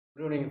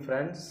Good evening,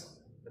 friends.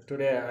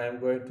 Today I am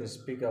going to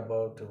speak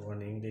about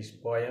one English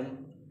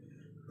poem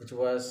which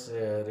was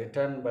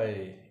written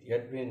by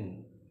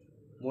Edwin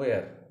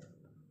Muir.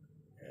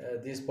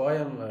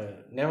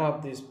 Name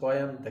of this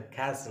poem, The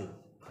Castle,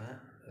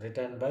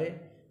 written by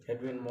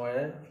Edwin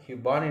Muir. He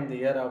born in the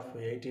year of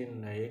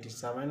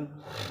 1887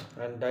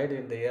 and died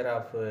in the year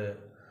of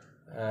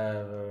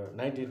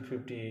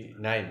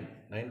 1959.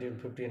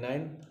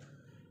 1959.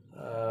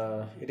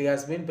 It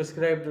has been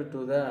prescribed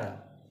to the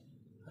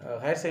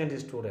higher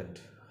secondary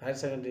student,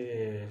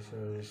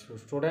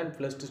 student,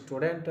 plus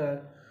student,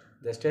 the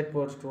state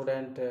board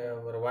student,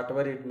 or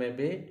whatever it may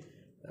be,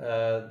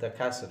 the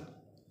castle.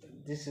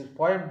 This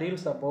poem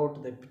deals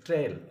about the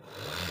betrayal.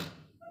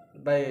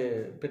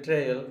 By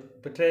betrayal,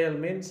 betrayal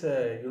means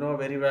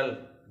very well.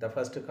 The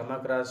first to come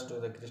across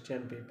to the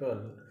Christian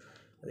people,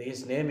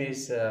 his name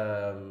is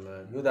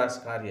Judas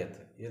Iscariot.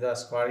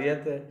 Judas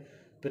Iscariot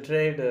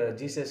betrayed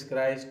Jesus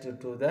Christ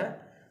to the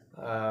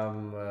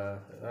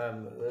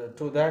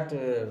to that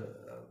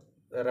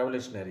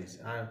revolutionaries,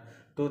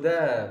 to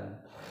that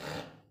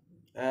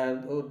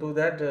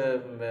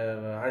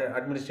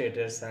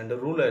administrators and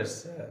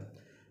rulers,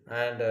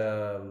 and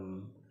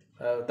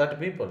that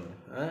people.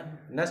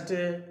 Next,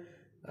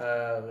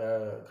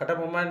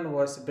 Katapoman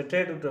was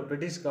betrayed to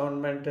British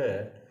government,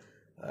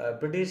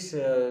 British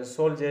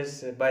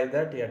soldiers by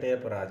that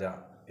Yatayapa Raja.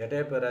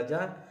 Yatayapa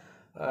Raja,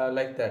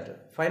 like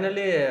that.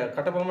 Finally,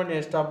 Katapoman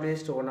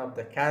established one of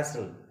the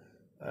castle,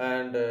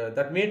 and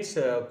that means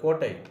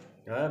kotai,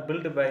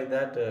 built by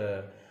that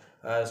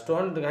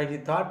stone. He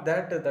thought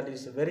that that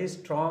is very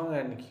strong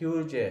and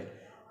huge. Any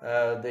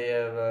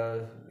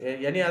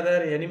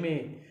other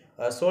enemy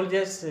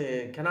soldiers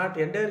cannot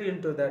enter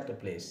into that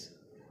place,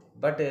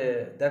 but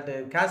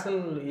that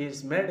castle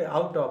is made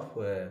out of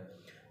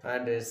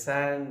and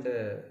sand,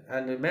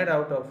 and made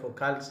out of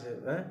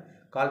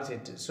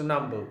calcite,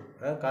 sunambu,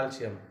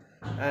 calcium,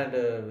 and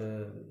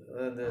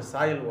the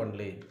soil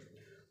only,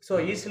 so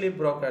easily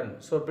broken.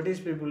 So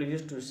British people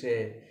used to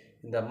say,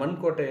 இந்த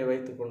மண்கோட்டையை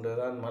வைத்து கொண்டு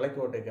தான்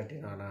மலைக்கோட்டை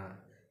கட்டினானா,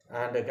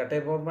 and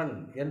Kataiboman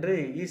Henry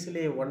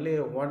easily only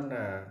one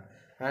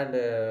and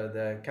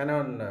the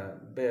cannon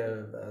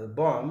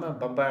bomb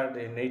bombarded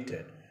in it.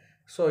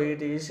 So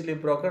it easily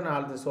broken.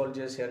 All the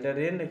soldiers entered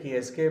in. He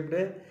escaped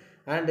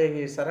and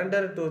he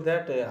surrendered to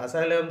that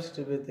asylum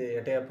with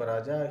Yatayapa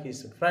Raja, his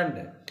friend.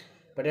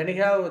 But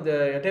anyhow, the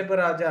Yatayapa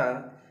Raja,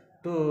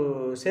 to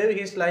save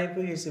his life,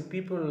 his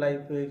people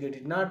life, he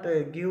did not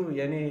give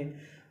any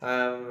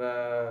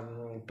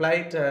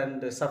plight and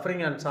suffering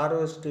and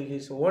sorrows to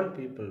his own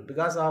people,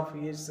 because of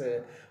his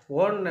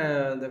own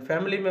the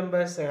family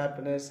members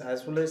happiness, as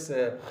well as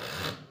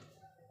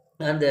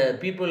and the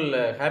people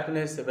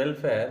happiness,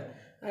 welfare,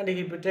 and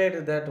he betrayed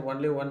that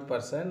only one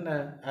person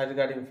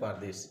regarding for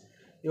this.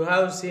 You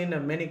have seen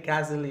many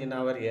castle in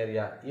our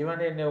area. Even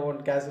in your own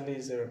castle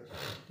is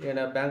in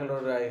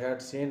Bangalore. I had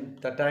seen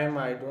the time.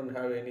 I don't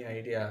have any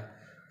idea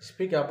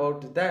speak about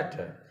that.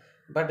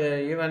 But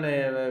even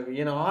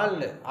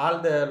all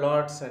the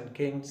lords and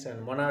kings and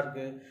monarch,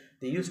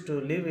 they used to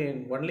live in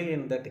only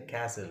in that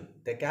castle.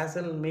 The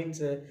castle means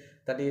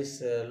that is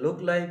look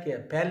like a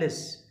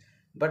palace,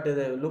 but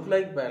look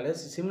like palace,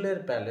 similar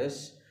palace.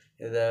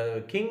 The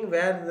king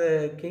where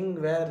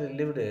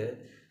lived,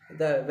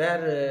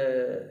 where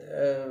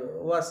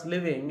was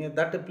living,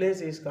 that place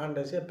is called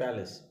as a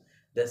palace.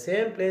 The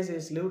same place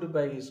is lived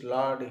by his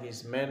lord, his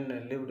men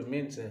lived,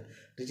 means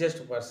richest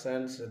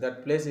persons. That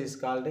place is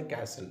called a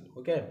castle.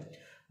 Okay,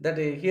 that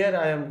here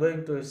I am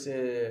going to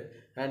say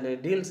and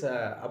deals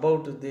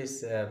about this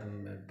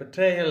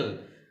betrayal.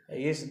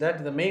 Is that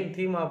the main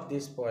theme of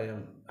this poem?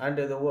 And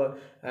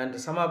and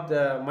some of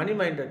the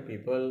money-minded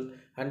people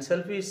and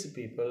selfish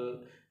people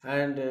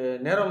and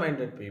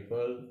narrow-minded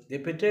people, they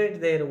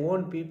betrayed their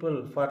own people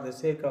for the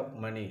sake of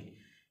money.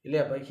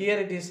 Yeah, but here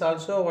it is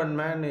also one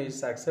man is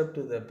accept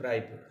the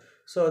bribe.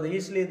 So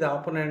easily the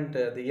opponent,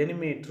 the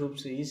enemy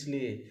troops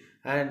easily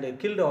and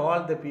killed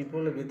all the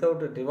people without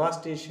a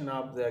devastation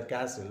of the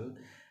castle.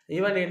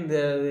 Even in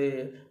the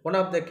one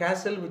of the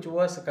castle which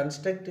was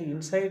constructed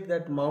inside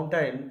that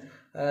mountain,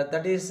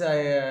 that is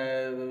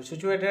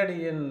situated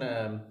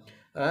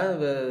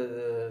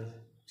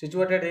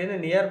in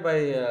nearby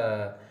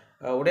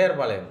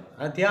Udayarpalayam,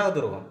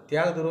 Tyagdurgam.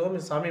 Tyagdurgam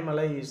Sami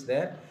Malai is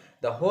there.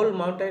 The whole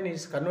mountain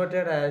is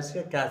converted as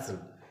a castle,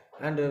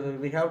 and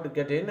we have to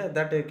get in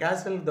that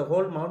castle. The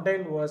whole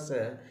mountain was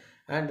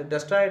and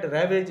destroyed,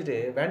 ravaged,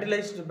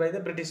 vandalized by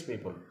the British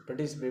people.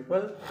 British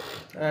people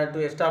to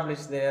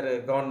establish their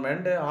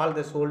government. All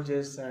the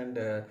soldiers and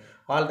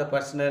all the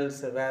personnel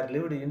were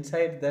lived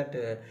inside that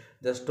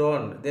the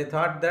stone. They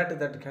thought that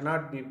that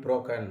cannot be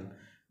broken,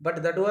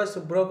 but that was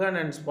broken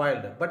and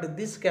spoiled. But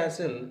this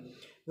castle,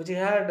 which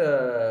had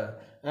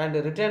and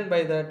written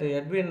by that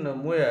Edwin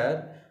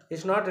Muir,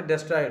 is not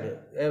destroyed.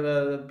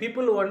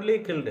 People only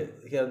killed.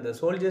 Here the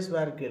soldiers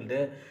were killed,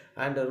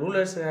 and the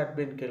rulers had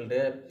been killed,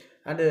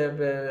 and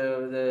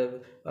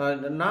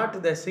not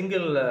the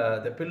single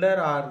the pillar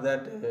or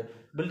that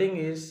building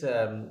is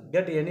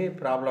get any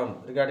problem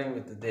regarding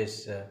with this.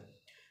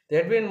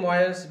 The Edwin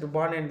Muir was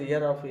born in the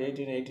year of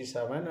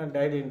 1887 and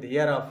died in the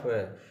year of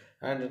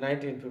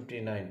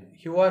 1959.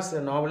 He was a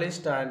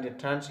novelist and a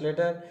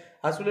translator,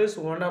 as well as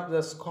one of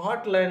the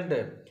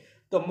Scotland,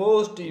 the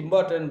most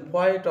important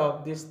poet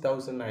of this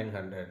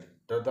 1900.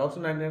 The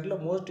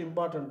 1900 most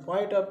important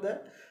poet of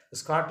the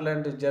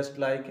Scotland, just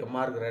like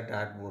Margaret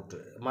Atwood.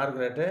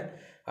 Margaret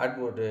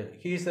Atwood.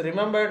 He is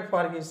remembered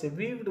for his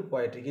weaved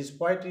poetry. His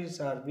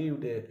poetries are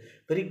weaved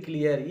very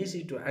clear,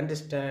 easy to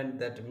understand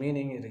that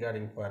meaning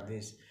regarding for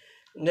this.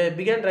 They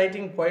began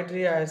writing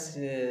poetry as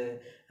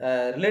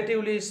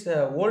relatively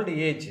old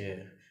age,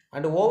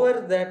 and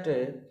over that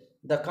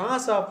the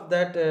cause of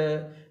that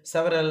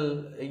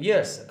several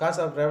years, cause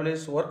of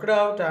revolution worked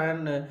out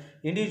an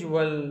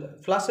individual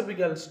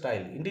philosophical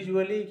style.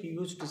 Individually, he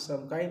used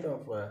some kind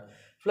of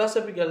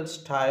philosophical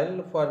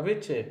style for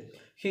which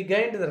he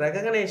gained the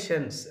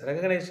recognition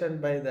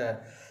by the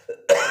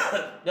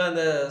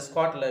the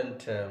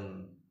Scotland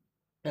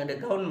and the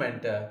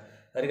government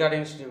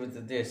regarding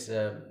with this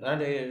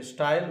and a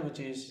style which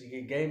is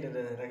he gained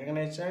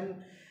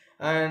recognition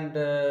and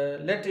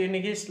let in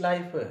his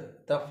life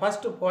the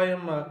first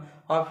poem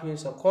of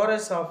his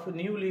chorus of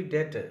newly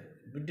dated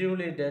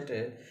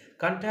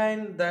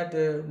contained that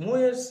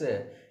Muir's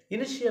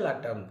initial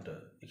attempt.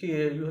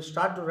 You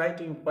start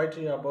writing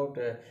poetry about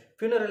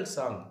funeral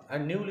song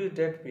and newly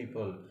dead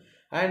people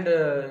and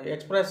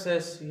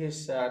expresses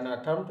his an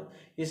attempt.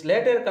 His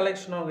later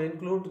collection of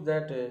include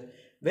that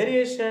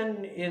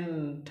variation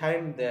in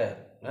time there,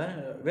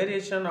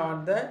 variation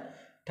on the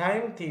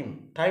time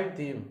theme,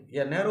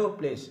 a narrow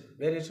place,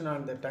 variation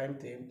on the time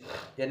theme,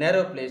 a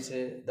narrow place,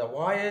 the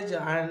voyage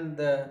and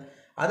the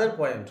other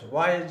poems,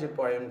 voyage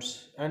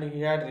poems, and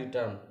he had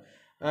written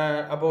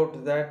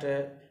about that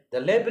the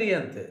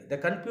labyrinth, the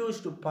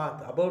confused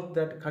path, about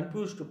that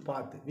confused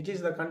path, which is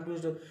the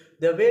confused,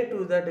 the way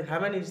to that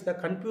heaven is the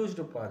confused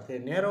path, a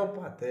narrow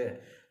path.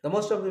 The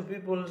most of the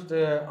people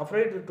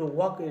afraid to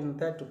walk in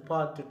that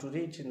path to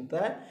reach in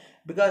that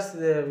because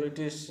it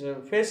is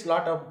face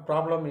lot of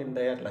problem in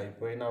their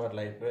life, in our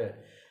life.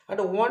 And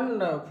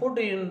one foot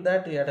in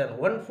that Eden,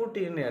 one foot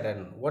in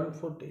Eden,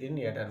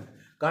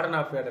 Garden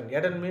of Eden.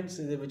 Eden means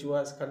which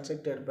was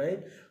constructed by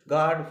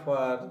God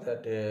for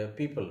that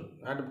people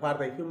and for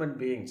the human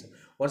beings.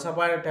 Once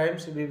upon a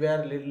times we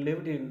were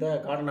lived in the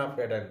Garden of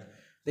Eden.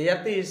 The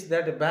earth is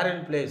that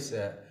barren place.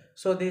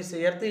 So this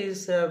earth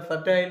is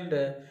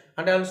fertile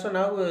and also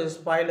now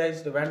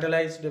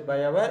vandalized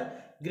by our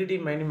greedy,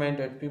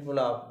 money-minded people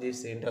of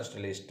this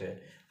industrialist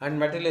and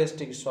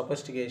materialistic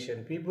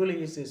sophistication. People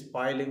is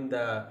spoiling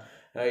the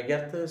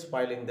earth,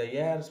 spoiling the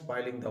air,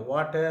 spoiling the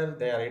water.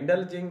 They are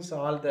indulging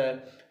all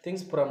the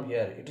things from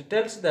here. It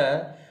tells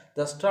the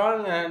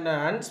strong and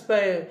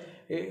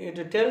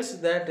it tells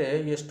that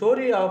a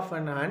story of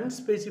an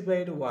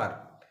unspecified war,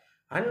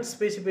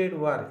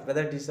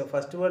 whether it is the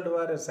First World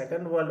War, a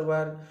Second World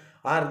War,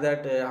 or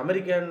that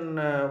American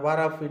War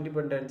of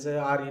Independence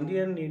or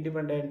Indian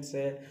Independence.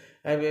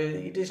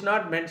 It is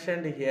not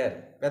mentioned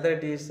here. Whether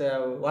it is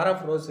War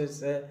of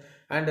Roses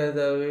and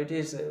it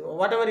is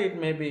whatever it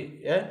may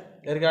be,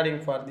 regarding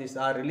for this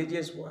or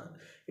religious war.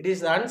 It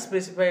is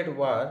unspecified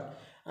war,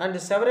 and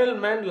several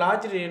men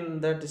lodged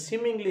in that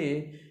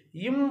seemingly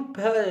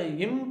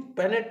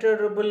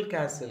impenetrable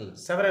castle.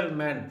 Several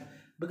men,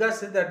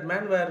 because that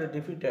men were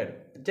defeated,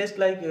 just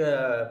like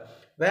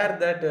where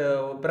that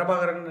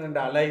Prabhakaran and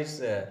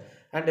allies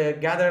and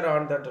gathered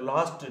on that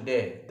last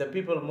day. The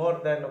people, more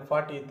than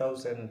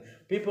 40,000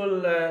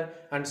 people,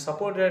 and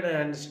supported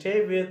and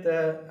stay with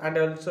and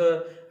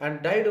also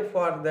and died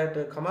for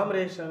that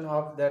commemoration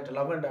of that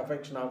love and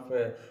affection of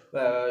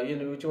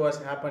which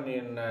was happened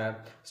in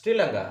Sri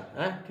Lanka,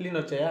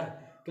 Kilinochaya.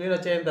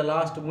 Kilinochaya in the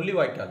last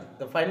Mullivaikal.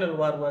 The final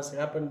war was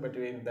happened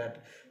between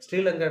that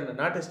Sri Lankan,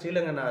 not a Sri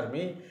Lankan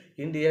army,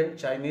 Indian,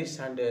 Chinese,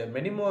 and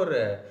many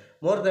more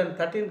than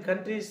 13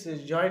 countries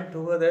joined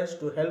together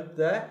to help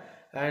the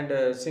and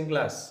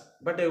Singlas.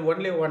 But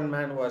only one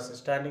man was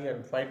standing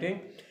and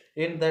fighting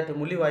in that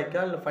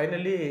Mullivaikal.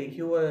 Finally,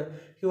 he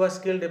was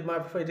killed.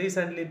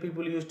 Recently,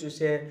 people used to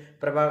say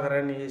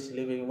Prabhakaran is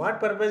leaving. What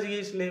purpose he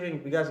is leaving?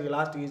 Because he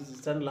lost his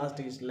son, lost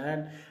his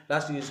land,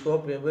 lost his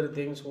hope,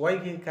 everything. So why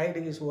he hid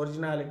his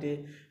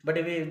originality? But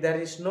there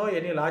is no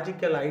any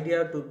logical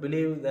idea to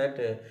believe that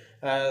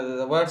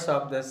the words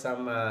of the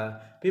some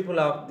people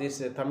of this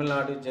Tamil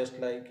Nadu, just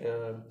like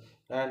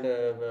and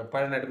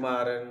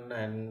Paranadimaran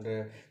and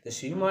the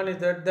Shiman is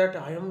that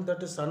I am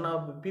that son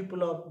of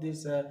people of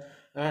this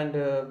and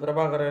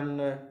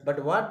Prabhakaran.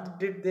 But what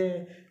did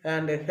they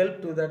and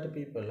help to that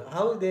people?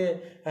 How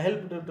they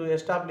helped to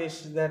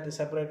establish that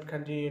separate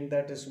country in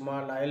that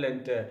small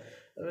island?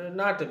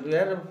 Not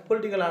where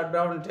political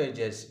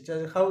advantages,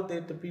 just how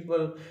the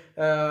people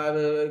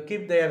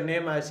keep their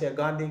name as a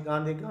Gandhi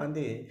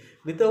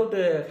without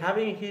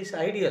having his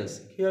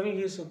ideals, having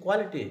his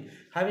quality,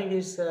 having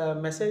his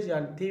message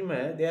and theme.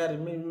 They are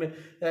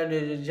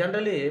and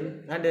generally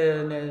and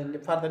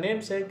for the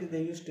namesake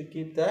they used to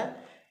keep the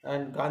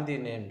and Gandhi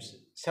names.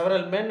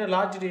 Several men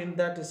lodged in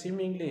that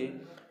seemingly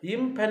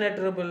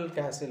impenetrable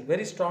castle,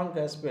 very strong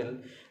castle.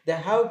 They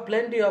have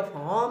plenty of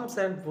arms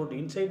and food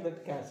inside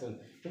that castle.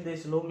 In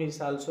this room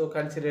is also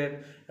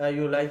considered,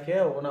 you like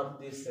one of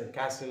this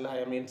castle. I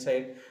am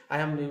inside. I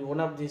am one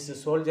of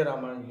these soldier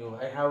among you.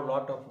 I have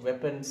lot of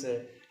weapons.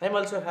 I am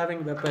also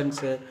having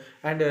weapons,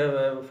 and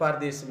for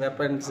these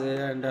weapons,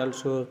 and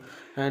also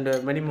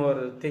and many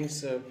more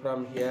things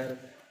from here.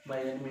 My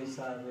enemies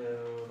are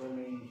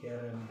roaming here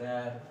and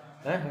there,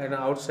 and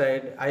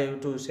outside. I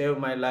have to save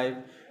my life.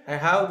 I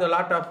have the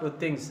lot of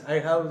things. I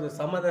have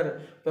some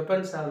other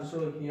weapons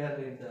also here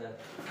in the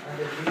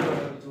video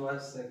which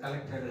was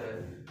collected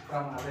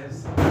from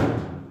others.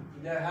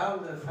 They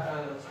have the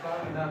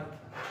strong enough.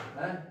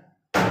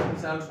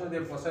 It's also they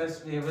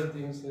possess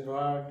everything,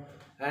 rod,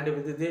 and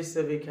with this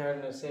we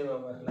can save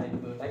our life.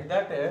 Like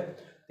that,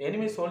 the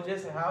enemy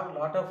soldiers have a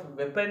lot of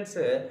weapons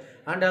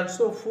and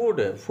also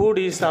food. Food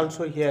is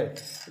also here.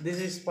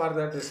 This is for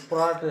that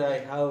spot I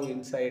have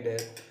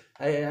inside.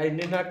 I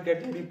did not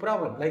get any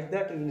problem like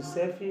that in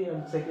safety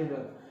and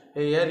secure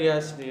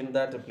areas in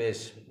that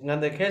place.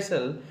 And the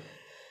castle,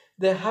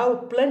 they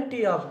have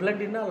plenty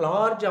in a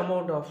large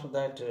amount of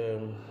that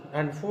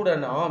and food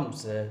and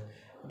arms.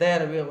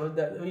 There,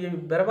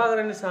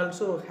 Barbarians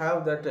also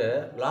have that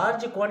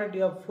large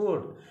quantity of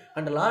food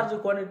and large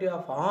quantity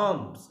of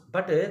arms,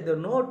 but there are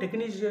no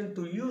technician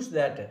to use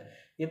that.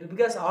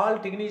 Because all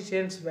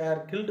technicians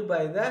were killed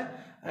by the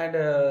and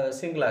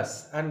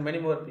Singlas and many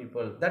more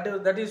people.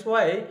 That is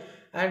why,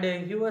 and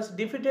he was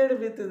defeated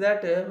with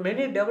that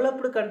many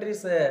developed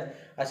countries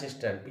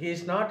assistant. He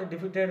is not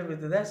defeated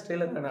with the Sri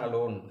Lankan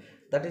alone.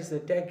 That is the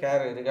take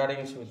care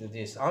regarding with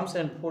this arms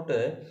and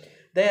food.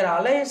 Their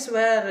allies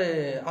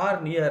were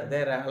are near.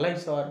 Their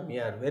allies are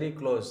near, very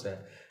close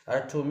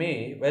to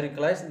me. Very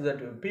close.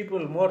 That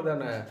people more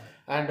than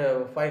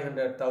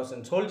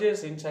 500,000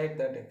 soldiers inside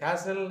that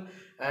castle,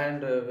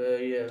 and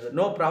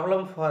no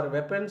problem for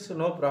weapons,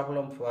 no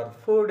problem for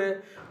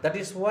food. That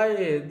is why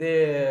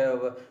they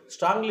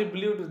strongly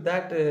believed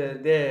that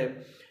they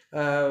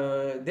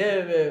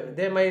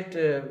might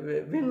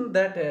win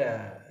that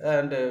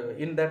and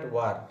in that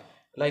war.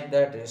 Like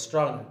that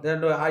strong,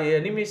 then our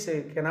enemies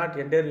cannot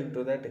enter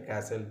into that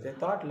castle. They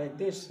thought like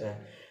this,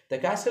 the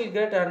castle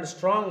great and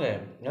strong,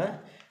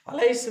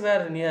 allies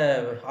were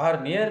near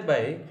or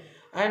nearby,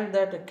 and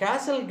that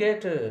castle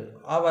gate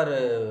our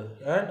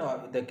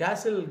and the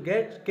castle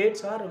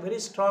gates are very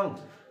strong.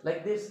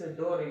 Like this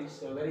door is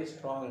very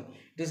strong.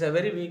 It is a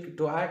very weak.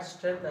 To add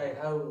strength, I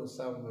have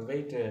some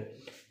weight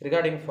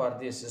regarding for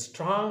this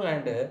strong,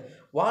 and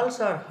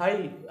walls are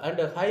high, and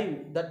high,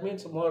 that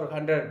means more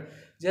 100,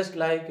 just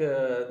like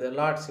the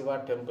Lord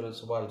Shiva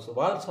temple's walls.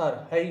 Walls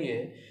are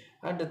high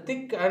and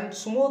thick and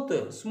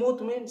smooth.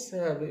 Smooth means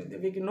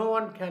no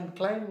one can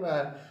climb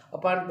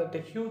upon that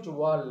huge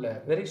wall.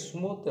 Very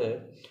smooth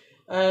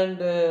and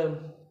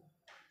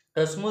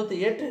smooth.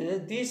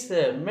 Yet these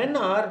men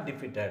are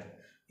defeated.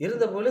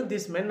 இருந்தபோது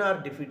these men are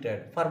defeated.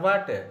 For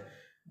what?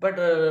 But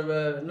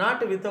not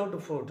without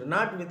food,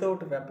 not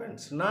without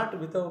weapons, not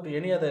without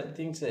any other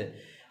things.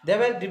 They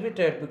were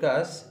defeated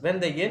because when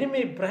the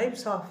enemy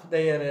bribes off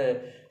their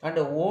and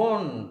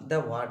own the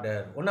water,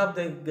 one of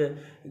the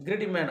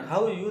greedy men,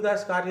 how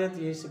Judas Iscariot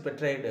is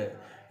betrayed,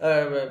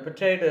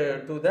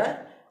 to that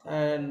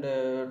and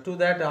to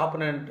that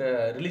opponent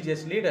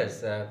religious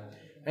leaders,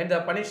 and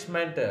the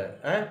punishment,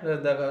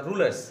 the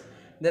rulers.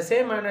 The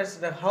same manner as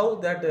how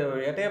that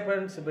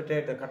Ethiopians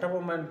betrayed the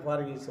Katapaman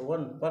for his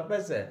own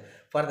purpose,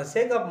 for the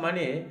sake of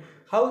money,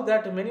 how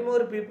that many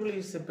more people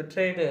is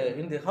betrayed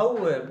in the how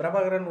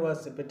Prabhakaran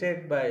was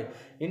betrayed by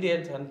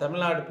Indians and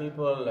Tamil Nadu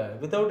people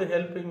without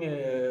helping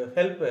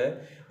help.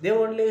 They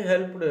only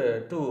helped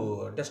to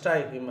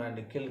destroy him and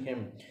kill him.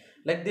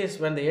 Like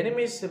this, when the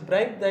enemies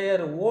bribe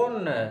their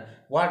own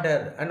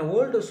water, an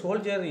old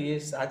soldier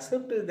is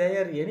accept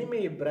their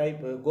enemy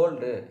bribe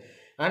gold,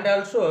 and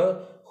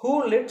also who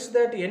lets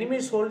that enemy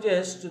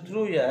soldiers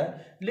through a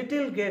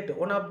little gate.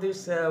 One of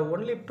this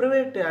only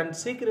private and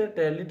secret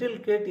little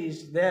gate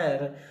is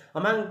there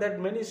among that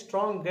many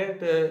strong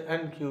gate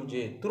and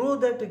huge. Through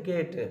that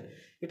gate,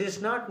 it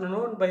is not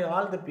known by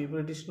all the people.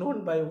 It is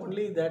known by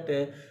only that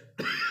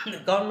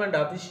government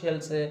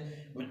officials.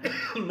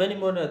 Many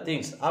more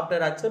things. After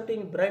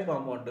accepting bribe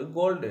amount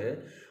gold,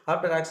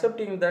 after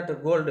accepting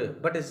that gold,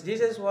 but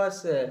Jesus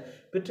was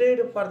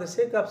betrayed for the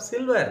sake of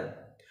silver.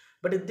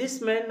 But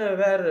these men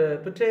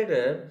were betrayed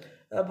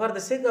for the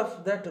sake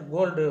of that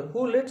gold.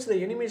 Who lets the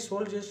enemy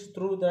soldiers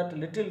through that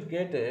little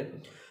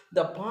gate?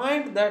 The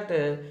point that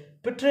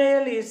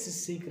betrayal is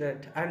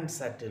secret and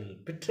subtle.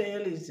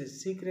 Betrayal is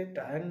secret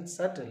and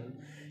subtle.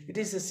 It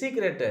is a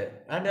secret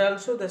and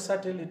also the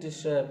subtle. It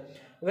is a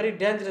very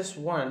dangerous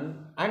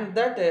one. And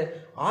that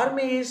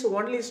army is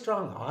only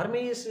strong.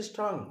 Army is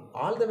strong.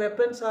 All the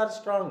weapons are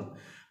strong.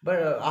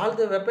 But all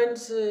the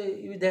weapons,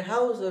 they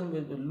have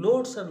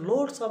loads and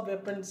loads of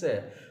weapons,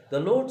 the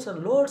loads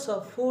and loads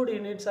of food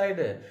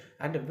inside,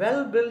 and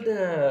well built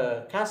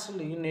castle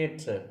in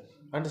it,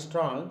 and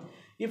strong.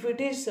 If it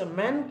is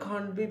men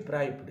can't be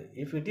bribed,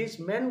 if it is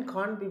men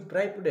can't be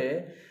bribed,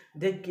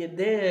 they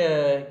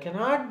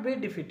cannot be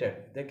defeated,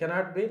 they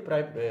cannot be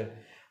bribed.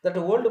 That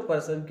old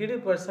person, kid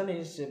person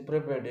is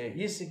prepared,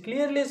 is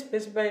clearly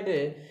specified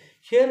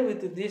here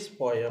with this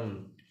poem,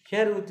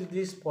 here with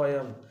this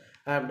poem.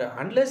 And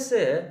unless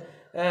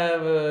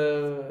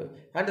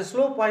and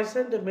slow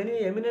poisoned, many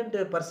eminent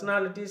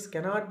personalities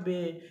cannot be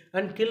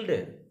and killed.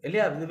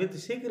 Yeah, with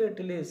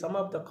secretly some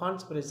of the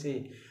conspiracy,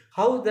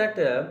 how that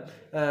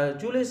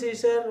Julius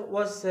Caesar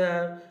was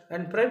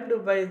and bribed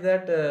by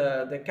that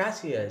the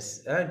Cassius,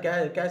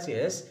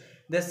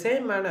 the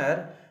same manner.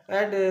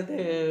 And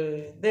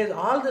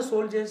all the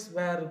soldiers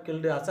were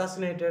killed,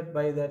 assassinated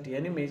by that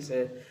enemies,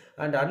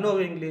 and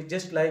unknowingly,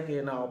 just like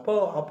in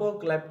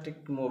apocalyptic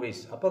movies,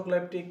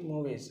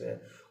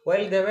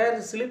 while they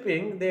were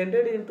sleeping, they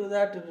entered into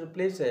that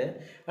place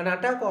and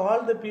attack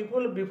all the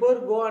people before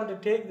go and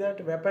take that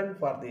weapon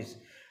for this.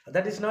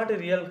 That is not a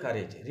real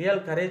courage. Real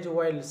courage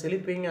while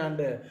sleeping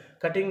and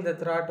cutting the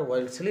throat,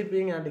 while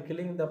sleeping and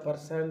killing the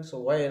persons,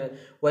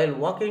 while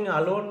walking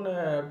alone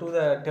to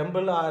the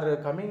temple, or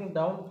coming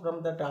down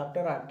from that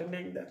after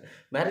attending the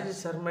marriage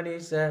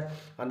ceremonies,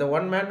 and the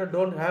one man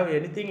don't have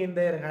anything in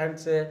their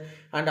hands,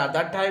 and at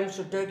that time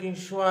so taking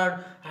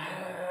sword,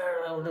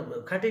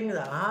 cutting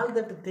all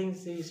that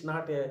things is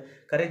not a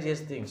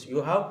courageous things.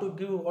 You have to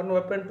give one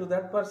weapon to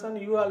that person,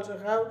 you also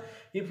have,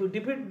 if you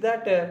defeat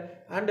that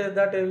and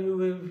that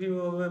you, if you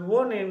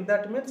won in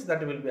that, means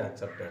that will be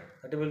accepted,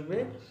 that will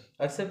be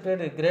accepted.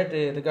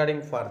 Great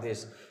regarding for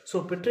this.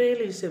 So betrayal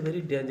is a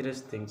very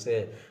dangerous thing.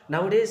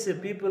 Nowadays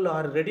people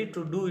are ready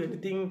to do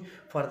anything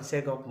for the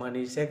sake of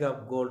money, sake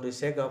of gold,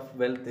 sake of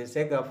wealth,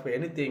 sake of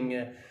anything,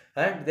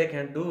 and they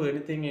can do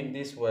anything in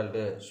this world.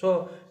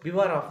 So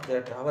beware of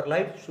that. Our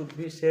life should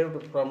be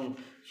saved from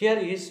here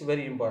is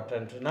very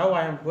important. Now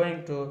I am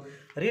going to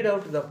read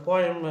out the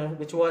poem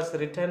which was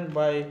written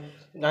by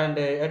and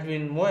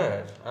Edwin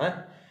Muir.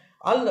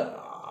 all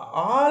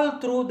all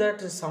through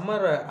that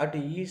summer at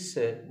ease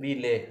we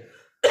lay.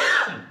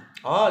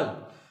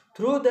 All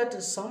through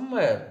that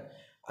summer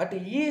at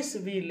ease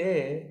we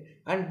lay,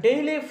 and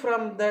daily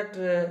from that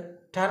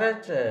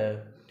turret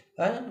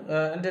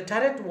and the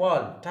turret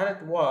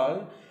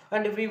wall,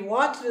 and we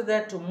watched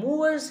that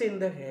movers in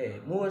the hay,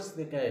 movers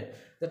the hay.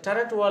 The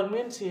turret wall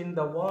means in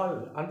the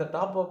wall, on the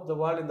top of the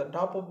wall, in the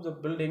top of the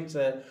buildings,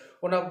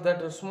 one of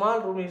that small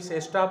room is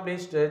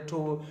established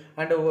to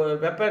and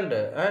weaponed,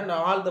 and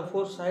all the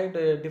four side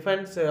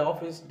defense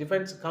office,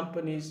 defense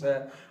companies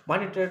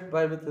monitored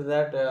by with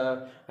that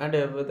and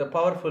with the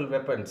powerful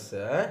weapons,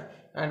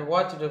 and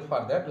watched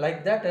for that,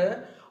 like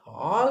that.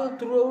 All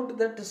throughout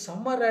that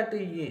summer at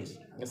ease,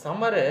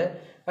 summer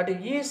at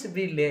ease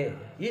we lay.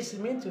 Ease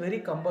means very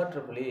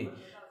comfortably,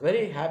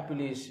 very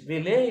happily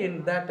we lay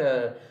in that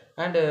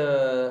and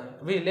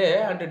we lay,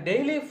 and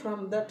daily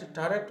from that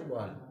turret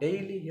wall,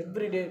 daily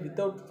every day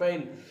without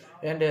fail,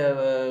 and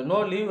no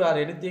leave or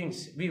anything,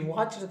 we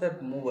watched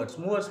that movers.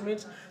 Movers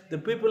means the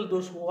people,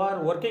 those who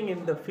are working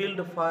in the field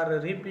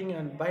for reaping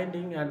and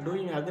binding and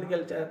doing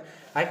agriculture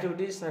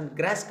activities and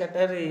grass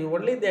cutter,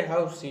 only they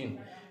have seen,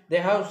 they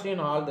have seen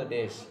all the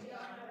days.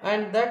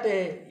 And that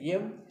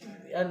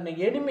an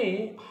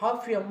enemy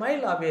half a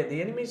mile away,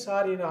 the enemies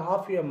are in a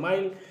half a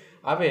mile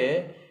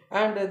away,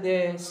 and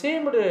they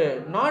seemed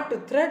not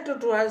threat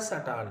to us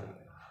at all.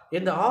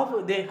 In the half,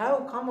 they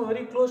have come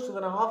very close to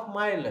the half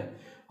mile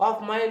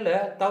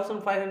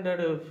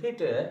 1500 feet.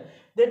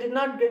 They did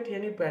not get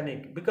any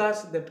panic,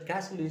 because that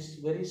castle is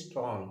very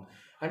strong,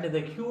 and the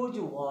huge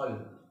wall,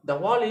 the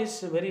wall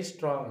is very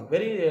strong,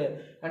 very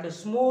and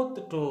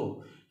smooth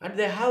too, and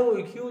they have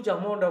a huge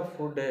amount of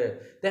food,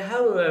 they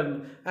have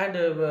and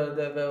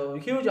the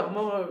huge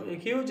amount,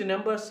 huge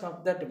numbers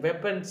of that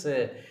weapons,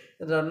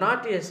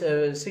 not a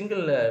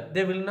single,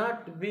 they will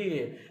not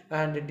be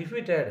and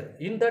defeated.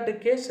 In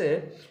that case,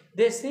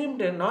 they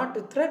seemed not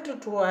a threat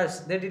to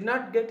us, they did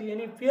not get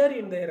any fear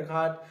in their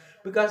heart,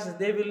 because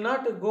they will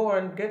not go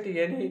and get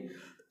any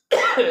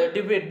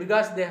defeat,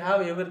 because they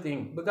have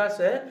everything, because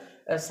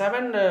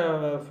seven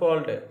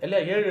fold இல்ல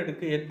 7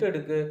 அடுக்கு 8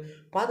 அடுக்கு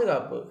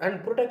பாதுகாப்பு and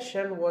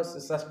protection was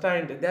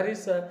sustained. There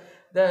is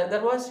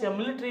there was a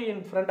military in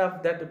front of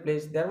that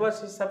place, there was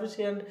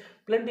sufficient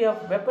plenty of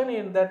weapon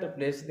in that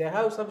place, they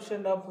have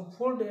sufficient of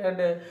food and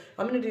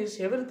amenities,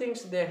 everything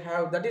they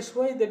have. That is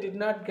why they did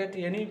not get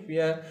any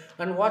fear,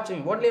 and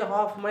watching only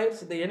half miles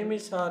the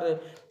enemies are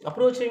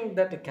approaching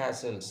that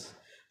castles.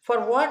 For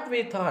what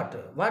we thought,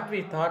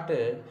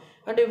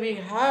 and we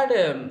had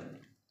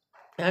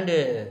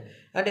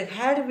and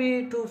had we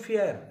to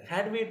fear,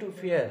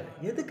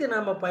 எதுக்கு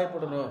நாம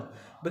பயப்படணும்?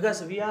 Because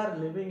we are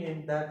living in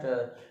that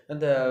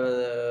and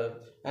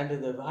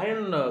the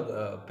iron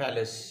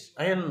palace,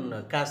 iron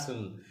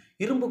castle,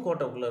 இரும்பு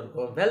கோட்டைக்குள்ள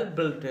இருக்கும், well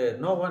built,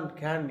 no one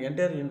can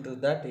enter into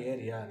that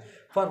area.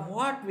 For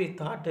what we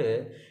thought,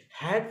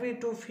 had we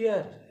to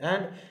fear,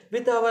 and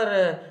with our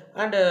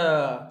and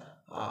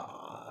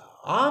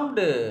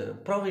armed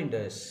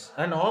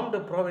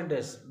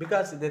provinces,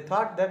 because they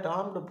thought that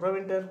armed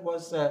province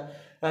was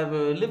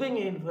living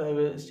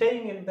in,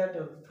 staying in that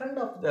front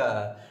of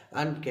the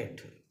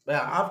gate.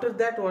 After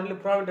that, only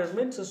Providence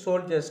means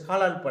soldiers,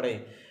 Kalal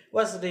Padai,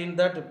 was in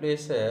that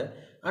place,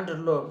 and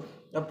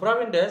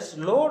Providence,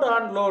 load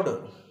on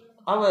load,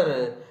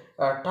 our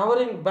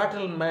towering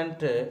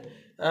battlement,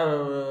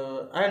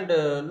 and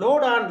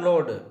load on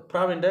load,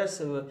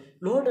 Providence,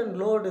 load and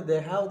load,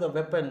 they have the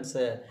weapons.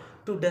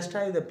 To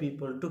destroy the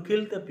people, to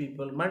kill the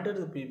people, murder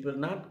the people,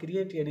 not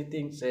create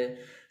anything. Say,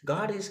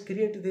 God is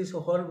created this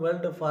whole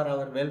world for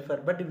our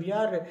welfare, but we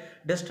are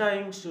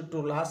destroying to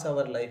lose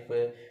our life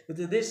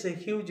with this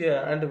huge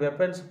and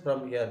weapons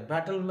from here.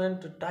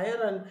 Battlement,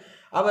 tire and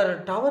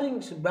our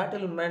towering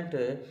battlement,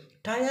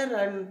 tire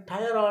and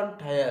tire on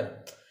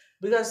tire,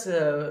 because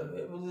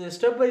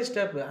step by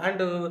step, and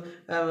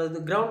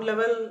the ground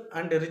level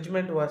and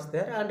regiment was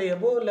there, and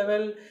above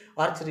level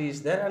archery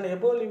is there, and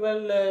above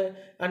level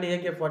and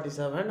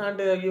AK-47,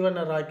 and even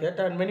a rocket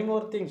and many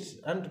more things,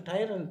 and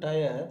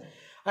tire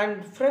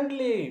and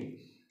friendly,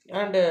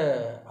 and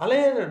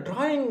allied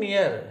drawing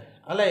near,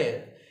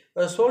 allied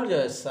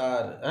soldiers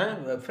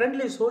are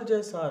friendly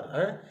soldiers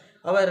are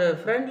our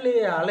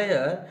friendly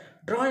allied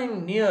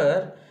drawing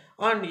near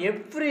on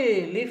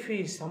every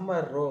leafy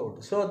summer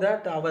road, so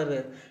that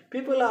our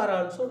people are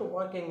also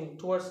walking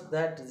towards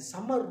that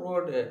summer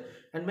road,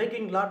 and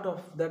making lot of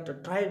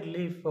that dried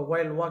leaf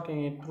while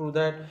walking through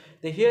that.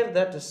 They hear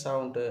that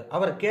sound.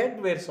 Our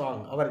gateway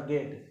song, our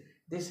gate,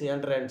 this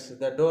entrance,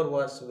 the door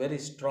was very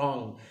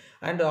strong,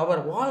 and our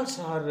walls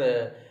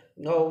are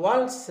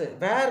walls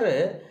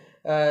were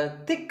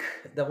thick.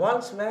 The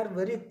walls were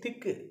very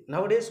thick.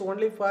 Nowadays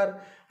only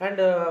for and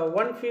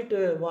 1 feet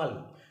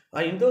wall.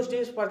 In those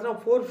days,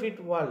 4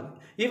 feet wall,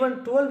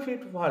 even 12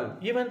 feet wall,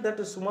 even that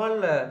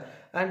small,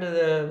 and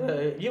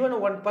even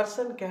one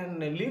person can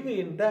live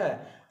in the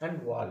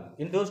and wall.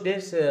 In those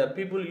days,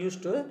 people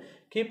used to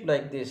keep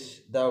like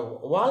this. The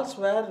walls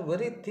were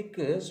very thick,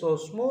 so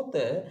smooth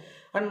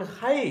and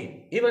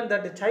high. Even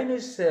that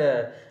Chinese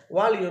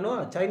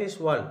wall, Chinese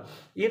wall.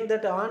 In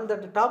that, on the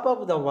top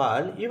of the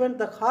wall, even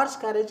the horse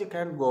carriage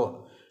can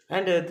go,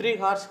 and 3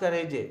 horse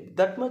carriage,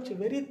 that much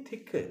very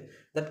thick,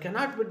 that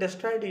cannot be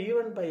destroyed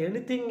even by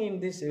anything in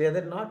this,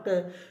 whether not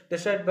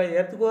destroyed by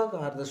earthquake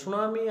or the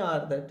tsunami,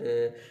 or that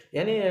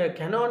any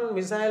cannon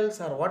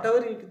missiles or whatever,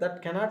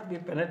 that cannot be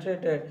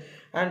penetrated.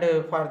 And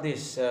for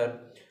this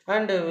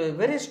and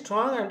very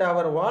strong, and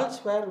our walls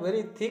were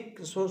very thick,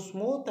 so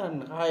smooth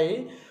and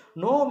high,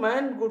 no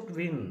man could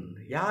win.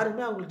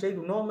 யாருமே அவங்களுக்கு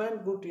ஜெயிக்கும். No man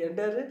could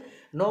enter,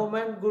 no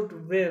man could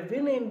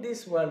win in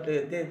this world.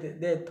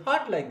 They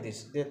thought like this.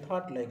 They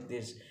thought like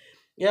this.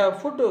 Yeah,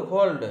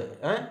 foothold.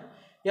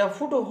 Yeah,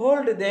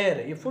 foothold there.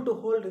 A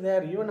foothold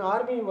there. Even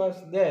army was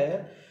there.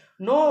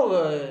 No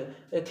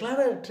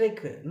clever trick.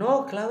 No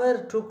clever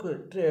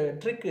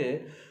trick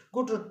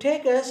could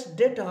take us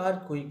dead or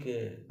quick.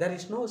 There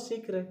is no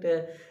secret,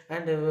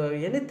 and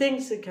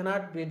anything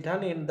cannot be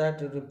done in that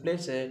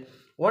place.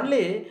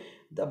 Only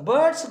the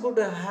birds could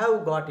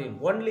have got in.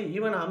 Only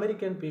even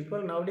American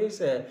people nowadays,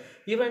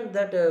 even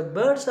that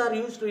birds are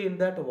used in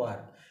that war.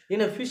 In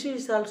a fish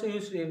is also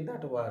used in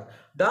that war.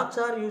 Dogs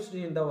are used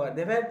in the war.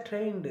 They were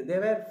trained. They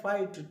were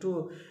fight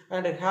to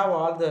and have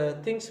all the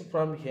things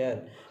from here.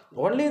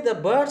 Only the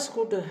birds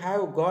could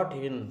have got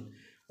in.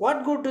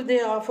 What good do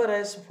they offer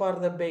us for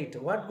the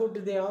bait? What good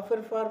do they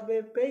offer for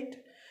the bait?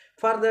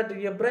 For that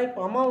a bribe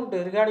amount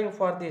regarding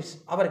for this.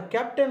 Our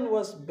captain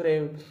was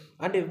brave,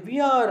 and we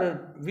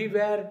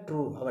were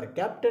true. Our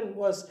captain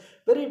was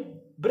very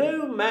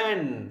brave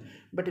man,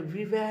 but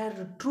we were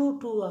true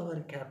to our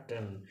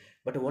captain.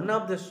 But one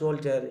of the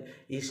soldier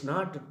is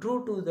not true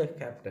to the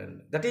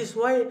captain. That is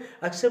why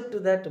accept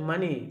that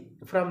money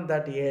from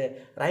that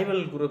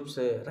rival groups,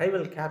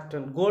 rival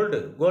captain, gold,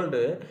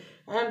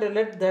 and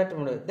let that.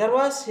 There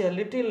was a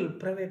little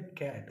private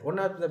cat, one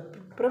of the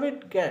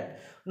private cat.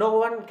 No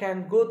one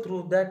can go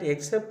through that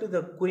except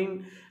the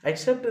queen,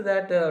 except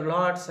that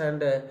lords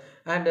and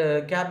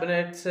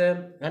cabinets,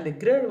 and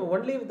great.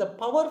 Only the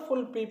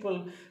powerful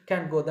people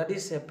can go. That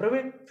is a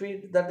private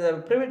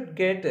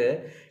gate.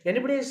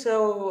 Anybody is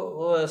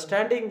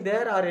standing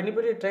there, or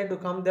anybody trying to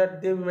come there,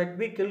 they might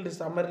be killed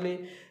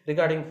summarily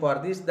regarding for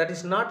this. That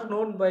is not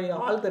known by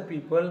all the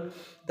people.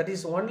 That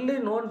is only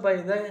known by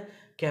the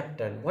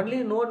captain,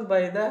 only known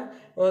by the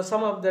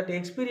some of that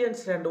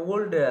experienced and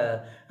old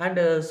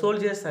and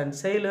soldiers and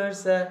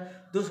sailors,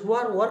 those who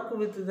are work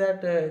with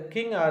that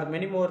king, or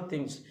many more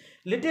things.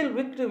 Little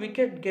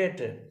wicked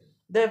gate,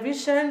 the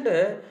visioned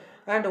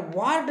and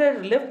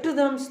warder left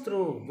them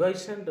through.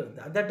 Visioned,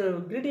 that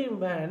greedy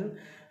man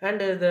and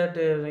that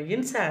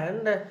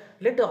insane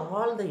let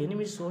all the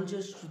enemy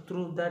soldiers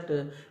through that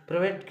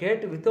private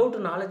gate without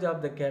knowledge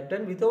of the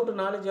captain, without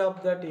knowledge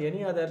of that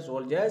any other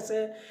soldiers,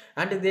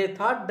 and they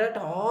thought that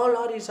all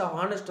are is a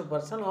honest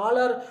person, all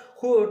are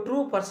who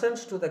true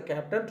persons to the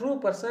captain, true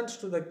persons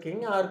to the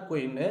king or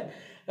queen.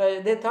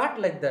 They thought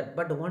like that,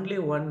 but only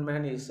one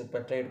man is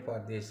betrayed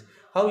for this.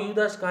 How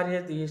Judas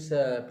Iscariot is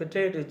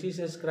betrayed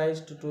Jesus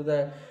Christ to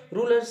the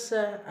rulers,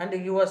 and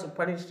he was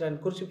punished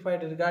and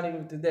crucified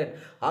regarding to that.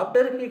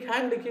 After he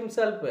hanged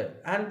himself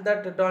and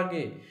that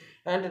donkey,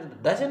 and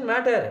it doesn't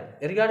matter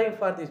regarding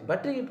for this,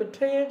 but he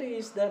betrayed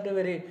is that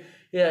very.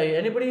 Yeah,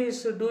 anybody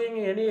is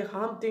doing any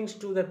harm things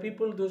to the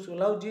people, those who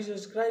love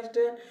Jesus Christ,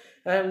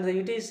 and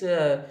it is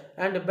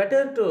and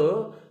better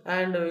to,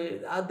 and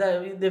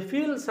they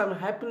feel some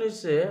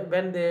happiness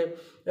when they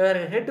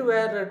head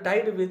were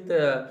tied with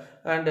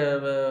and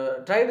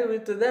tied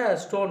with the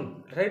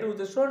stone, tied with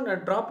the stone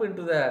and drop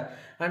into the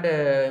and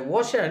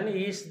ocean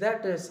is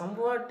that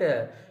somewhat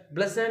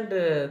pleasant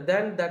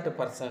than that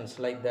persons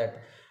like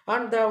that.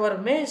 And our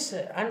mace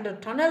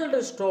and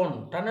tunneled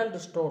stone,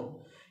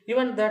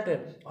 even that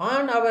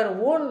on our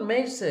own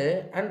maze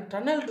and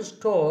tunneled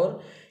store,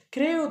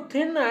 crave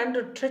thin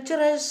and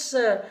treacherous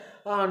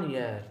on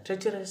air,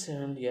 treacherous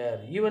and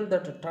air. Even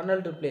that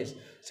tunneled place,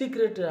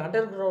 secret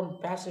underground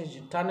passage,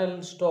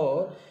 tunnel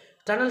store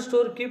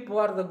keep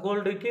for the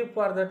gold, keep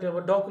for that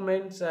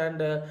documents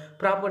and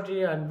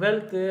property and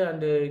wealth,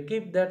 and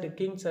keep that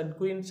kings and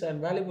queens and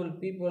valuable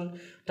people.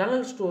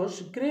 Tunnel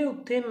stores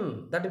crave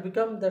thin, that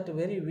become that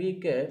very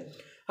weak.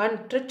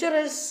 And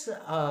treacherous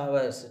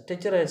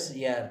treacherous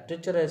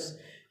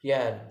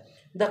air.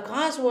 The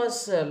cause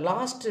was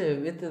lost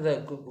with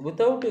the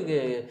without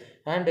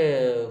and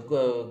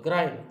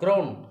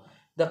ground.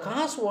 The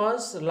cause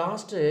was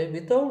lost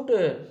without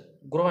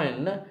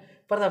groin,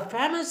 for the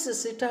famous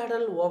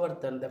citadel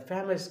overturned. The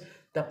famous,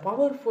 the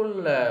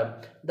powerful,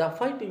 the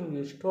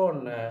fighting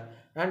stone,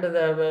 and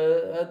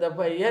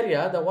the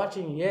area, the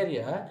watching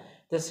area.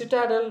 The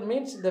citadel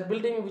means the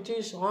building which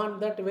is on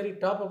that very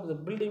top of the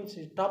buildings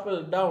is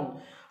toppled down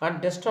and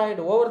destroyed,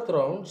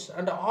 overthrown,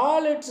 and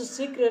all its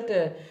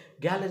secret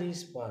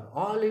galleries for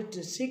all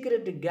its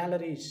secret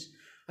galleries.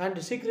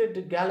 And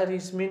secret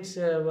galleries means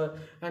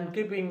and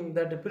keeping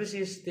that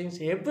precious things.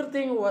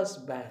 Everything was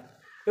bad.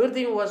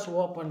 Everything was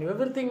open.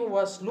 Everything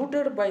was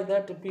looted by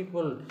that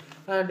people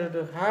and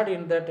it had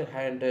in that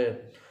hand.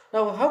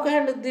 Now, how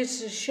can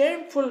this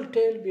shameful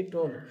tale be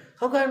told?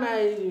 How can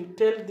I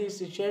tell this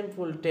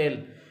shameful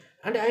tale?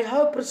 And I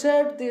have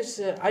preserved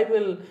this. I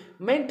will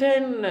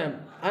maintain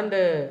and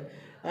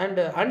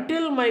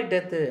until my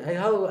death.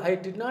 I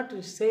did not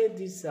say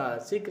this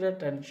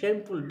secret and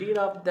shameful deed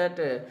of that.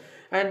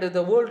 And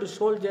the old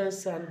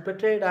soldiers and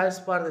betrayed us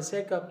for the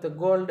sake of the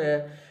gold.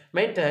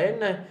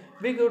 Maintain.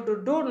 We could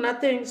do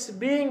nothing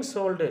being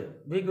sold.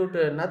 We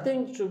could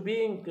nothing to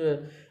being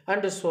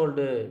undersold.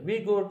 We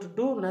go to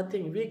do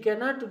nothing. We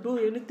cannot do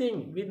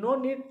anything. We no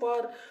need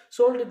for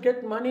sold to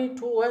get money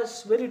to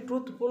us. Very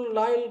truthful,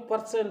 loyal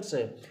persons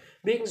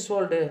being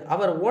sold.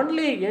 Our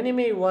only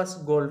enemy was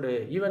gold.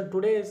 Even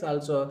today is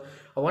also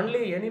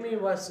only enemy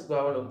was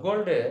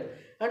gold,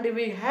 and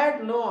we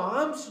had no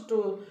arms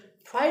to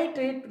fight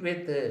it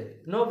with.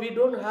 No, we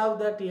don't have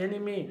that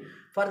enemy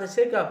for the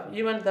sake of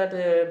even that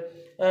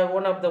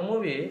one of the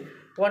movie.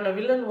 One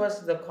villain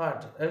was the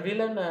caught, a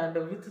villain, and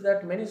with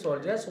that many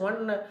soldiers.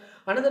 One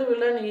another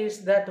villain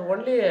is that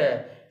only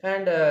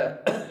and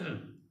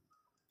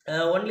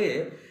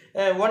only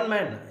one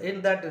man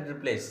in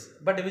that place.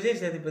 But Vijay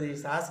Sethupathi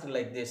is asked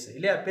like this: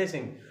 Ilya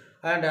placing,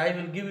 and I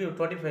will give you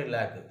 25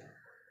 lakh.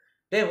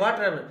 Hey, what?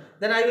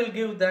 Then I will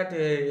give that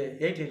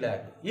 80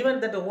 lakh. Even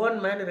that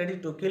one man ready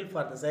to kill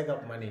for the sake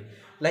of money.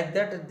 Like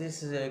that,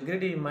 this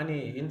greedy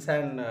money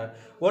inside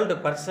old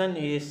person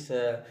is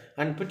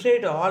and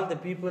betrayed. All the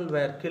people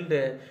were killed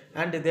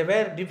and they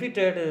were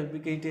defeated.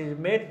 It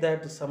made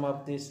that some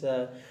of this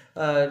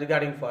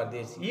regarding for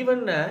this.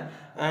 Even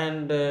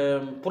and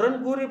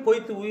Puranguri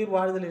poitu uir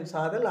vaadalin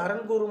sadal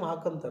arangurum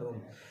akam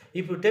tarum.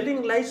 If you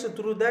telling lies,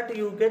 through that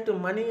you get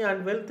money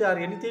and wealth or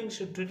anything,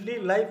 should really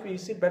life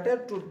is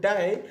better to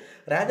die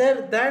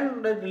rather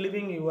than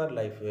living your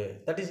life.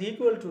 That is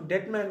equal to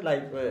dead man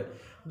life.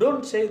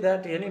 Don't say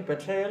that any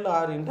betrayal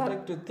or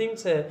indirect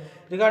things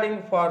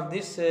regarding for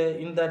this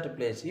in that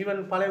place.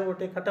 Even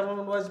Palayote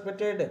Kataman was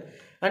betrayed,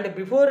 and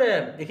before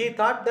he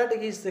thought that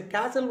his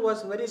castle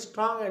was very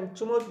strong and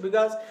smooth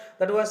because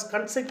that was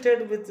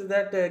constructed with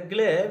that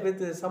clay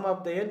with some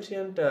of the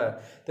ancient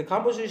the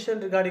composition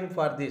regarding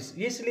for this.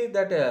 Easily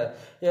that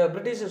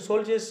British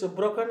soldiers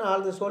broken,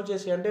 all the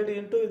soldiers entered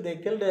into, they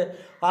killed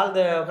all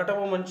the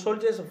Kataman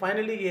soldiers.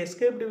 Finally he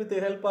escaped with the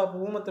help of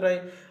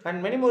Umatrai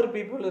and many more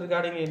people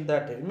regarding in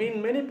that. I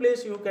mean, many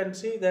places you can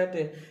see that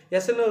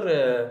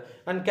Yasanur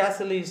and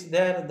castle is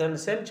there, then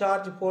St.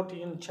 George Fort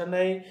in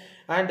Chennai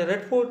and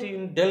Red Fort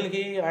in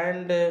Delhi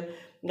and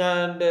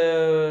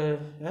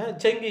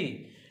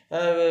Chengi,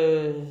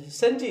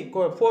 Senji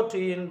Fort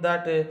in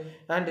that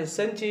and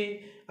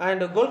Senji and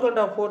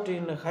Golconda Fort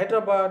in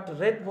Hyderabad,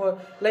 Red Fort,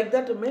 like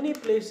that many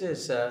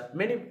places,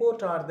 many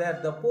port are there.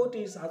 The port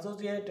is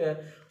associated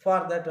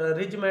for that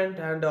regiment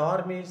and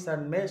armies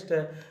and messed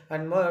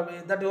and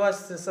that was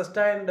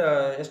sustained,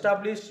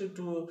 established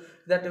to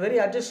that very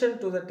adjacent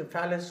to that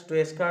palace to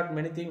escort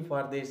many things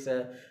for this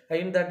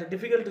in that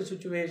difficult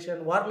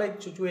situation,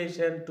 warlike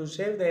situation, to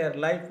save their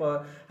life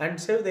and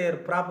save their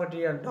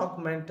property and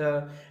document,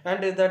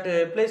 and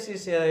that place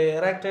is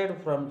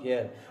erected from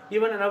here.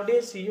 Even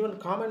nowadays, even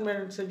common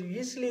men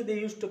easily they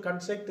used to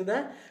construct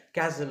the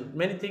castle.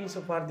 Many things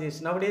for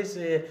this nowadays,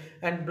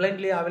 and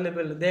blindly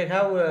available. They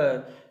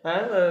have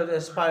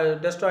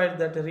destroyed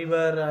that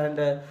river, and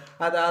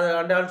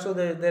and also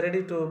they're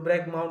ready to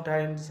break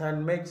mountains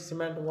and make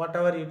cement,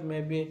 whatever it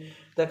may be.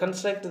 They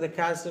construct the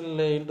castle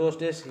in those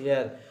days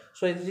here.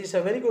 So it is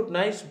a very good,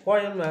 nice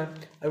poem.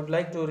 I would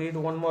like to read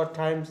one more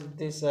time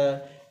this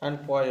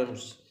and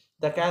poems.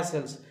 The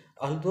castles,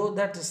 although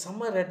that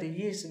summer at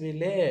ease we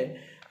lay,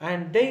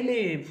 and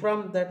daily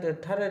from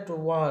that turret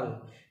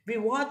wall, we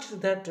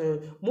watched that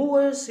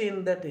movers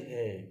in that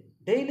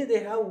daily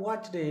they have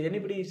watched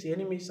anybody's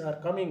enemies are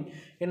coming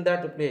in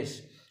that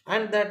place,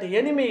 and that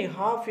enemy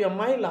half a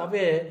mile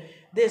away,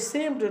 they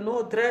seemed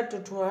no threat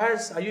to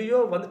us.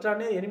 Ayyo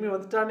vandutane, enemy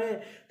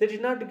vandutane. They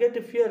did not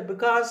get fear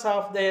because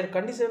of their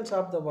conditions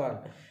of the world.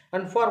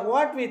 And for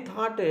what we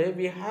thought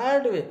we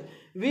had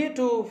we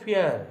to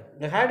fear,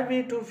 had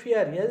we to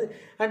fear, yes.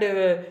 And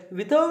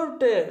without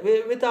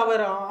with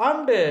our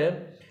armed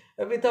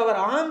with our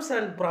arms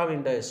and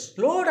provenders,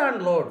 load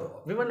and load.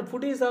 Even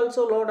food is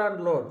also load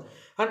and load,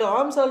 and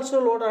arms also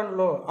load and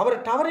load.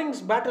 Our towering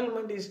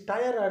battlement is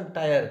tire and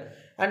tire,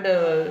 and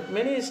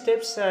many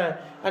steps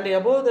and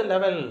above the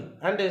level,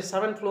 and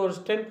 7 floors,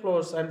 10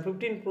 floors, and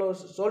 15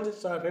 floors.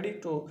 Soldiers are ready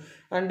to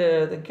and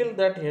they kill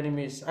that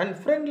enemies, and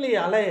friendly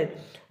ally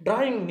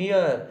drawing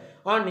near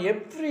on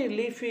every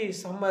leafy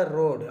summer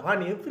road.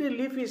 On every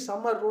leafy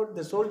summer road,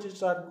 the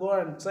soldiers are go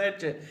and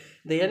search.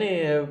 The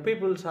any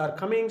peoples are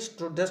coming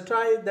to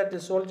destroy that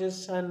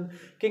soldiers and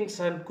kings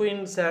and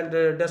queens, and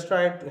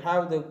destroy to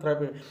have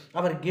the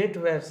our gate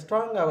were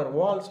strong, our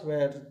walls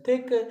were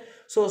thick,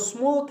 so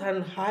smooth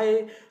and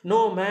high,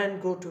 no man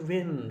go to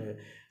win.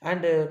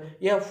 And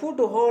a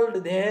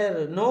foothold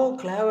there, no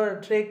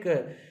clever trick,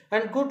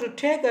 and could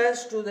take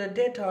us to the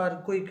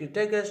detour quick,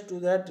 take us to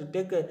that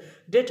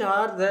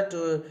detour that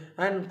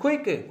and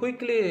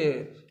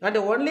quickly, and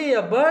only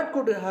a bird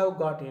could have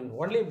got in,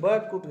 only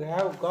bird could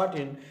have got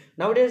in.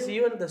 Nowadays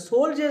even the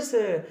soldiers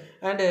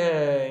and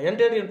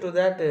entered into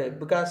that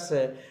because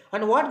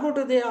and what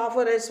could they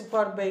offer us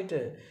for bait?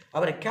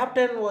 Our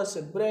captain was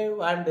brave,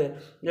 and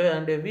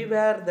we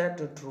were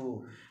that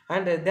true.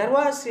 And there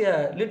was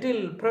a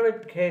little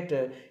private gate,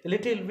 a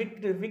little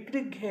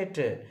wicked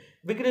gate.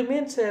 Wicked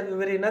means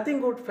very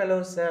nothing good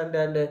fellows,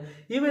 and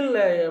evil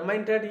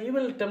minded,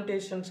 evil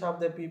temptations of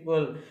the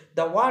people.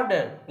 The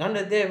warder and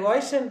the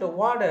voiced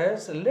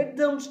warders let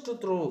them to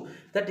through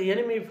that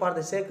enemy for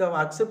the sake of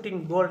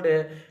accepting gold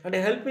and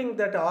helping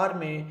that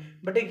army.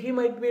 But he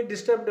might be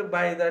disturbed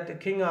by that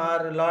king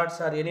or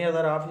lords or any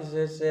other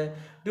officers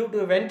due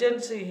to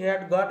vengeance he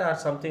had got or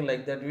something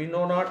like that. We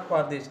know not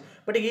for this.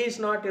 But he is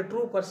not a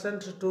true person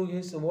to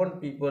his own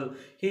people.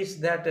 He is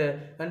that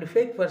and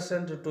fake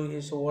person to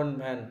his own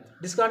man,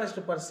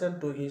 dishonest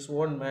person to his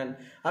own man.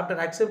 After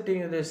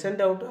accepting, they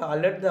send out,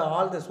 let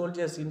all the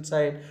soldiers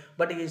inside,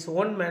 but his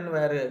own men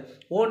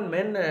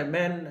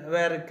men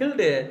were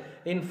killed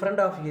in front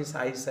of his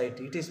eyesight.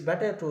 It is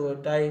better to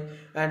die,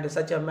 and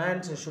such a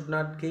man should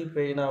not keep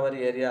in our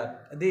area.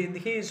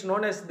 He is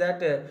known as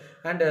that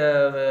and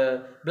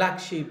black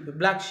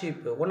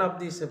sheep, one of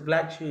these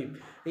black sheep.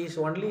 He is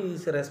only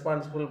is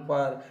responsible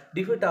for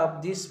defeat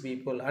of these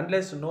people,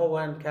 unless no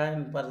one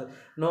can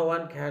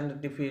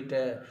defeat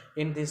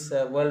in this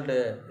world,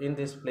 in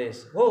this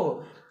place.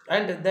 Oh,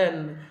 and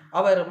then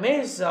our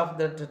maze of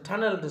the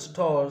tunneled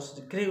stores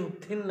grew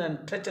thin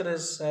and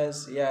treacherous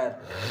as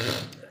air.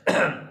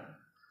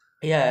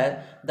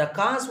 Here, the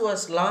cause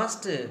was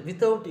lost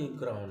without a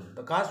groan.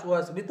 The cause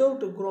was without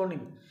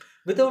groaning,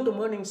 without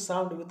mourning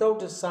sound,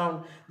 without a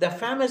sound. The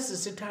famous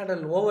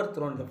citadel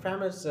overthrown. The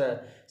famous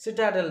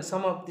citadel,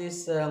 some of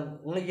this, a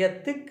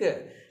thick,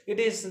 it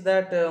is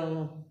that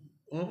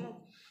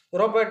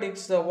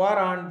robotics war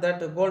on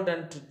that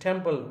golden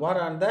temple,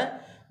 war on the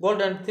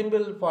golden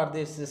thimble for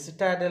this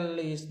citadel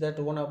is that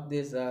one of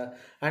these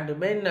and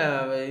main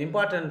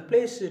important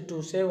place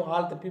to save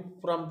all the people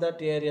from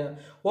that area.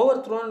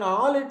 Overthrown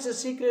all its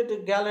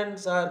secret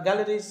galleries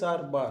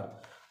are bar.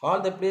 All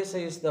the place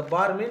is the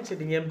bar means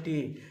it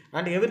empty,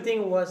 and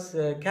everything was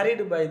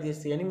carried by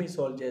these enemy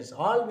soldiers.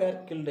 All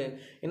were killed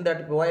in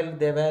that while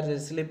they were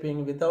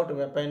sleeping without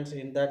weapons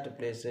in that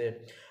place.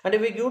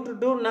 And we go to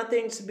do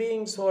nothing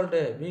being sold.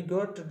 We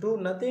go to do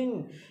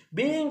nothing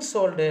being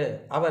sold.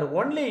 Our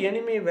only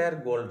enemy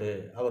were gold.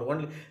 Our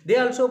only, they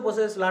also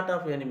possess lot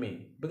of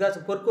enemy because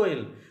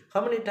Porkoil. How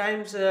many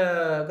times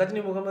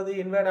Ghazni Muhammad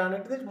invaded on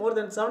it? More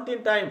than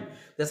 17 times.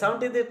 The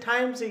 17th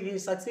times he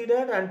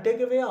succeeded and take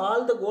away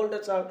all the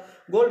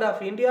gold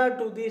of India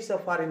to these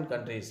foreign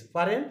countries.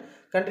 Foreign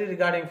country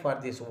regarding for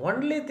this.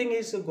 Only thing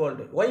is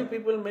gold. Why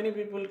many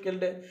people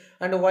killed,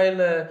 and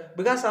while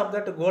because of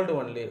that gold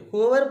only.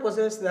 Whoever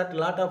possesses that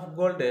lot of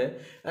gold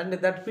and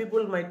that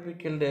people might be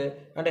killed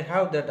and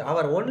have that.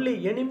 Our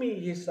only enemy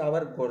is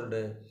our gold.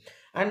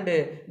 and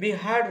we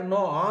had no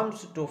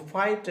arms to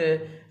fight.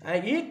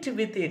 Eat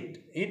with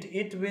it,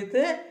 eat with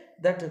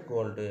that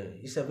gold.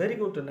 It's a very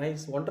good,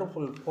 nice,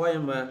 wonderful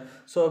poem.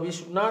 So we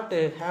should not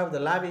have the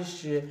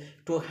lavish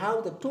to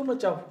have the too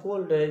much of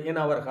gold in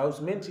our house.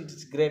 Means it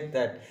is great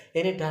that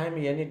anytime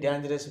any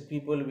dangerous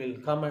people will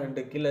come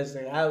and kill us,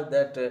 have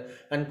that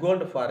and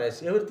gold for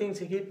us. Everything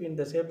keep in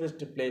the safest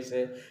place.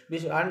 We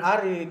should, and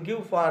or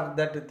give for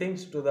that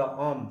things to the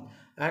arm,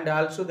 and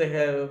also they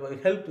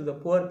have helped to the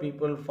poor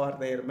people for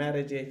their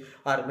marriage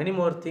or many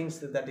more things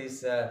that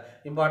is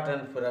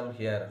important from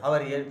here. Our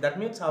that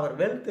means our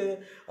wealth,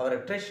 our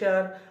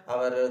treasure,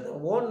 our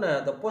own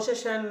the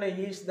possession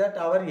is that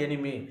our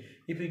enemy.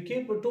 If you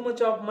keep too much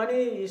of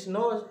money, is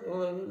no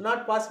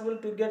not possible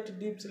to get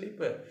deep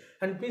sleep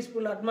and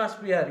peaceful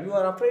atmosphere. You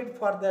are afraid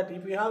for that.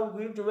 If you have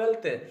huge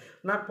wealth,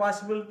 not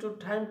possible to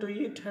time to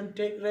eat and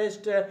take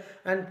rest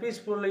and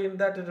peaceful in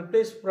that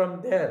place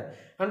from there.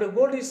 And the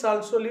gold is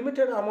also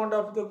limited amount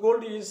of the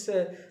gold is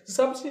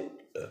subsidy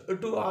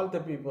to all the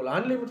people.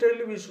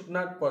 Unlimitedly we should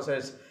not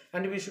possess,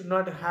 and we should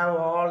not have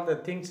all the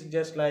things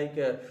just like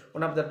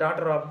one of the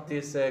daughter of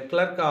this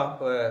clerk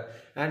of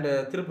and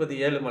Tirupati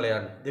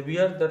Elumalayan. They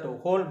wear that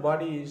whole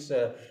body is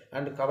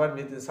and covered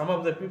with some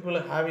of the people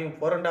having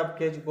 4.5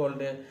 kg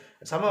gold.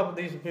 Some of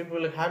these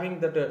people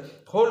having that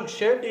whole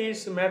shirt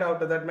is made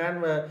out of that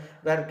man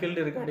were killed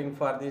regarding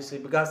for this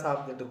because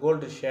of that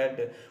gold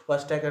shirt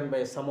was taken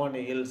by someone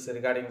else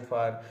regarding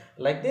for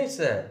like this.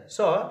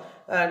 So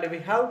and we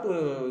have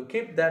to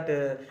keep that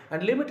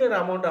unlimited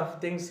amount of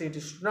things. It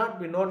should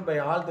not be known by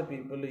all the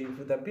people.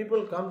 If the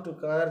people come to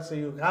curse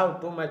you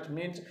have too much,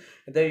 means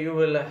that you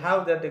will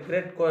have that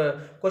great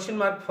question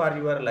mark for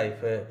your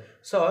life.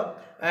 So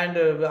and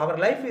our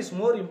life is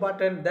more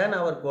important than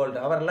our gold.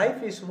 Our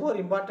life is more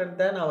important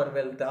than our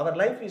wealth. Our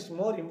life is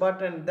more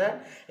important than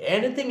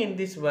anything in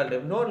this world.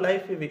 No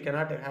life we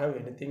cannot have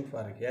anything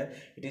for here.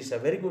 It is a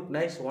very good,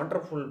 nice,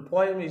 wonderful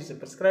poem is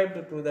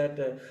prescribed to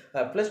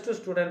that plus 2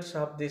 students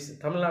of this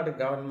Tamil Nadu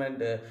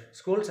government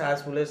schools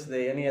as well as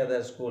the any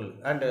other school,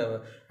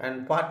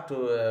 and part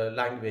 2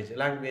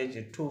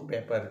 language 2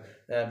 paper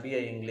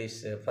BA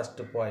English first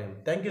poem.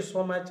 Thank you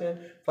so much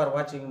for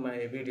watching my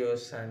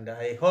videos, and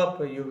I hope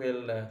you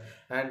will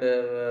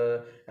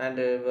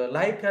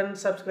like and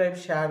subscribe,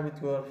 share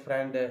with your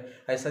friend.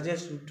 I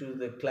suggest you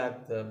to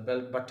click the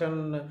bell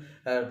button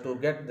to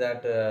get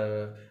that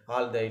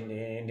all the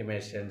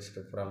intimations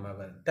from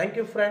our. Thank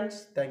you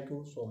friends. Thank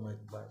you so much.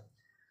 Bye.